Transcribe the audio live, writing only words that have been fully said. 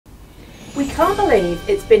We can't believe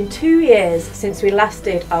it's been 2 years since we last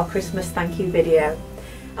did our Christmas thank you video,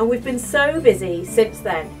 and we've been so busy since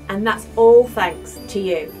then, and that's all thanks to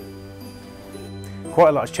you. Quite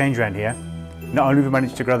a lot has changed around here. Not only have we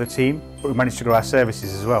managed to grow the team, but we've managed to grow our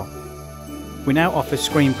services as well. We now offer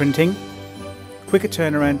screen printing, quicker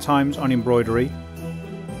turnaround times on embroidery,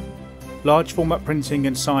 large format printing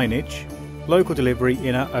and signage, local delivery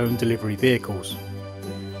in our own delivery vehicles.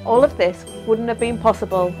 All of this wouldn't have been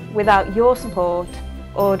possible without your support,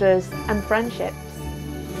 orders and friendships.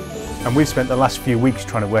 And we've spent the last few weeks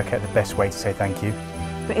trying to work out the best way to say thank you.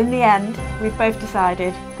 But in the end, we've both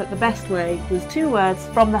decided that the best way was 2 words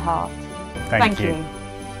from the heart. Thank you.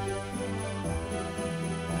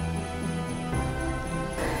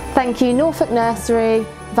 Thank you Norfolk Nursery,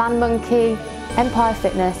 Van Monkey, Empire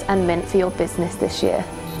Fitness and Mint for your business this year.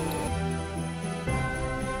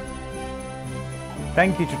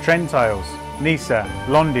 Thank you to Trend Tiles, Nisa,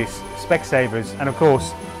 Londis, Specsavers and of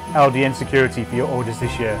course LDN Security for your orders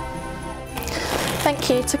this year. Thank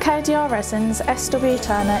you to KDR Resins, SW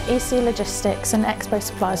Turner, EC Logistics and Expo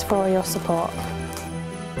Supplies for all your support.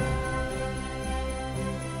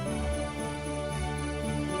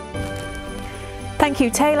 Thank you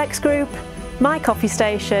Taillex Group, My Coffee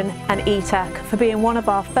Station and ETAC for being one of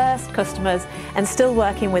our first customers and still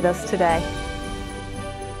working with us today.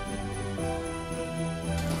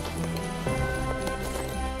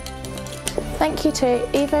 Thank you to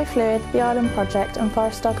Evo Fluid, The Island Project and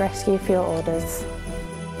Forest Dog Rescue for your orders.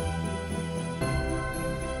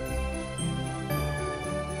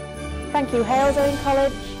 Thank you Halesowen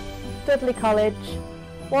College, Dudley College,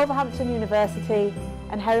 Wolverhampton University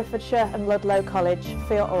and Herefordshire and Ludlow College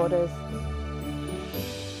for your orders.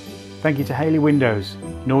 Thank you to Haley Windows,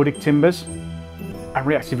 Nordic Timbers and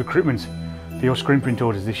Reactive Recruitment for your screen print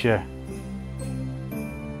orders this year.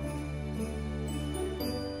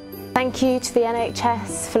 Thank you to the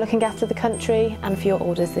NHS for looking after the country and for your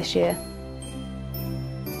orders this year.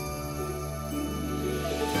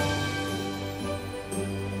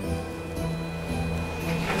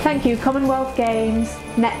 Thank you Commonwealth Games,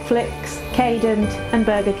 Netflix, Cadent and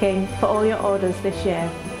Burger King for all your orders this year.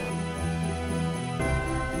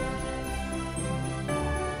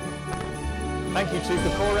 Thank you to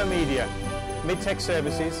Kokoro Media, Midtech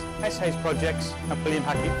Services, SH's Projects and William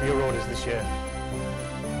Hackett for your orders this year.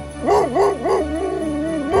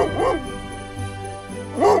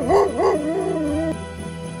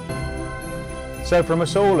 So from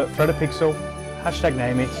us all at Threadapixel,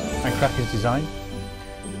 #NameIt and Crackers Design,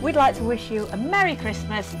 We'd like to wish you a Merry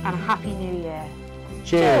Christmas and a Happy New Year.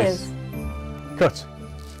 cheers! Cut.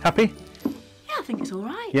 Happy? Yeah, I think it's all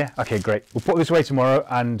right. Yeah, okay, great. We'll put this away tomorrow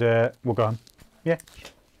and we'll go on. Yeah.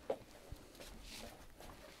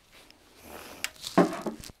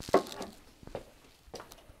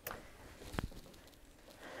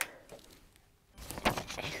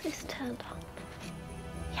 Is this turned on?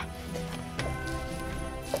 Yeah.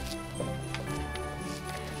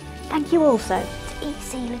 Thank you also to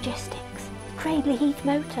EC Logistics, Cradley Heath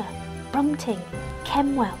Motor, Brumting,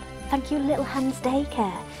 Kemwell. Thank you Little Hands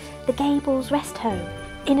Daycare, The Gables Rest Home,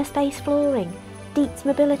 Inner Space Flooring, Dietz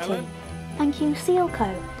Mobility. Helen. Thank you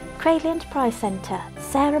Sealco, Cradley Enterprise Centre,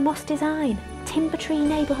 Sarah Moss Design, Timber Tree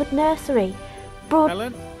Neighbourhood Nursery,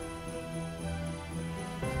 Broad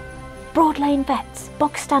Lane Vets,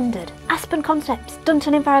 Bog Standard, Aspen Concepts,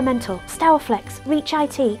 Dunton Environmental, Stourflex, Reach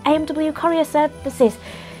IT, AMW Courier Services,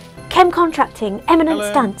 Chem Contracting, Eminent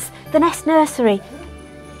Stance, The Nest Nursery.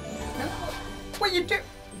 What you do?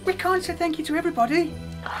 We can't say thank you to everybody.